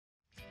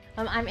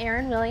I'm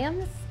Erin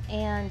Williams,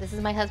 and this is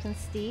my husband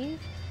Steve,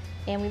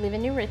 and we live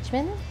in New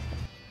Richmond.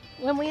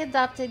 When we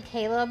adopted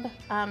Caleb,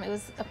 it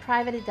was a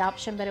private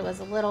adoption, but it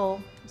was a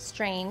little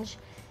strange,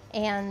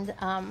 and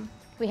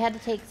we had to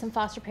take some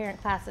foster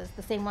parent classes,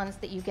 the same ones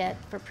that you get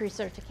for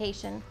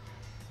pre-certification,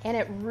 and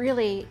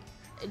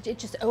it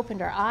just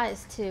opened our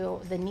eyes to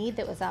the need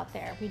that was out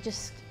there.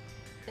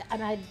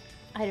 I'd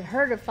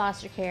heard of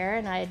foster care,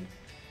 and I'd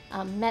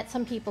met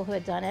some people who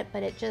had done it,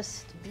 but it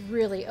just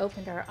really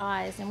opened our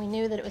eyes, and we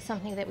knew that it was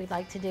something that we'd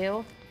like to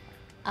do.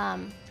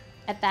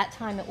 At that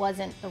time, it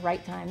wasn't the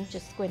right time,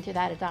 just going through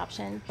that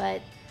adoption, but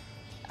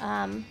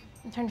I'm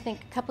trying to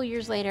think, a couple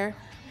years later,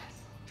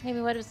 maybe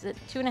what was it,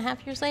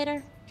 2.5 years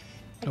later?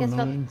 I guess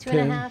about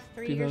 2.5,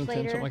 3 years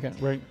later, something like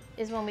that, right?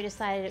 Is when we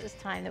decided it was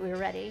time, that we were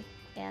ready,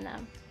 and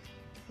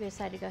we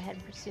decided to go ahead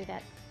and pursue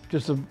that.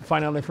 Just to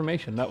find out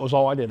information. That was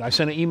all I did. I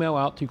sent an email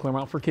out to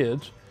Clermont for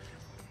Kids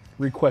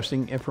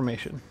requesting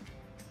information,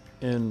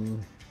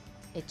 and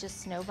it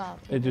just snowballed.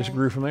 It just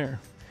grew from there.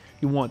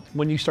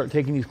 When you start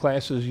taking these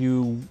classes,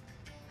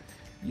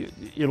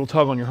 it'll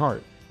tug on your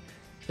heart,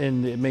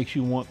 and it makes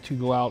you want to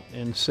go out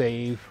and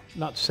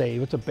not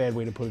save, it's a bad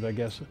way to put it, I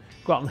guess,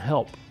 go out and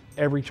help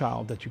every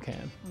child that you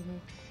can. Mm-hmm.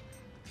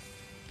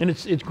 And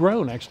it's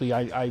grown, actually.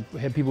 I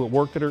had people at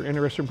work that are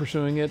interested in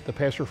pursuing it. The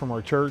pastor from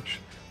our church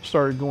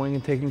started going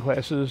and taking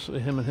classes,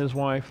 him and his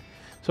wife.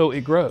 So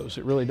it grows,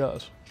 it really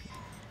does.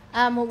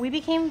 Well, we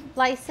became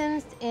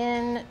licensed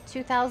in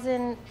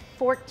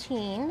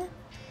 2014.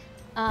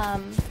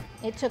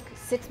 It took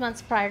 6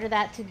 months prior to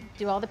that to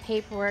do all the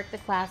paperwork, the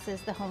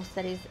classes, the home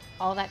studies,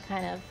 all that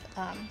kind of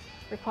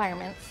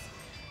requirements.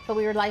 But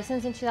we were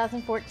licensed in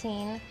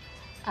 2014.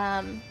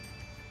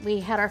 We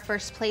had our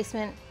first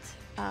placement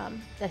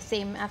the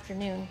same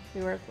afternoon.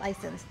 We were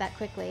licensed that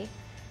quickly.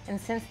 And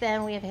since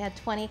then, we have had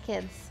 20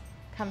 kids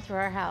come through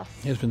our house.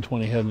 It's been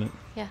 20, hasn't it?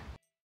 Yeah.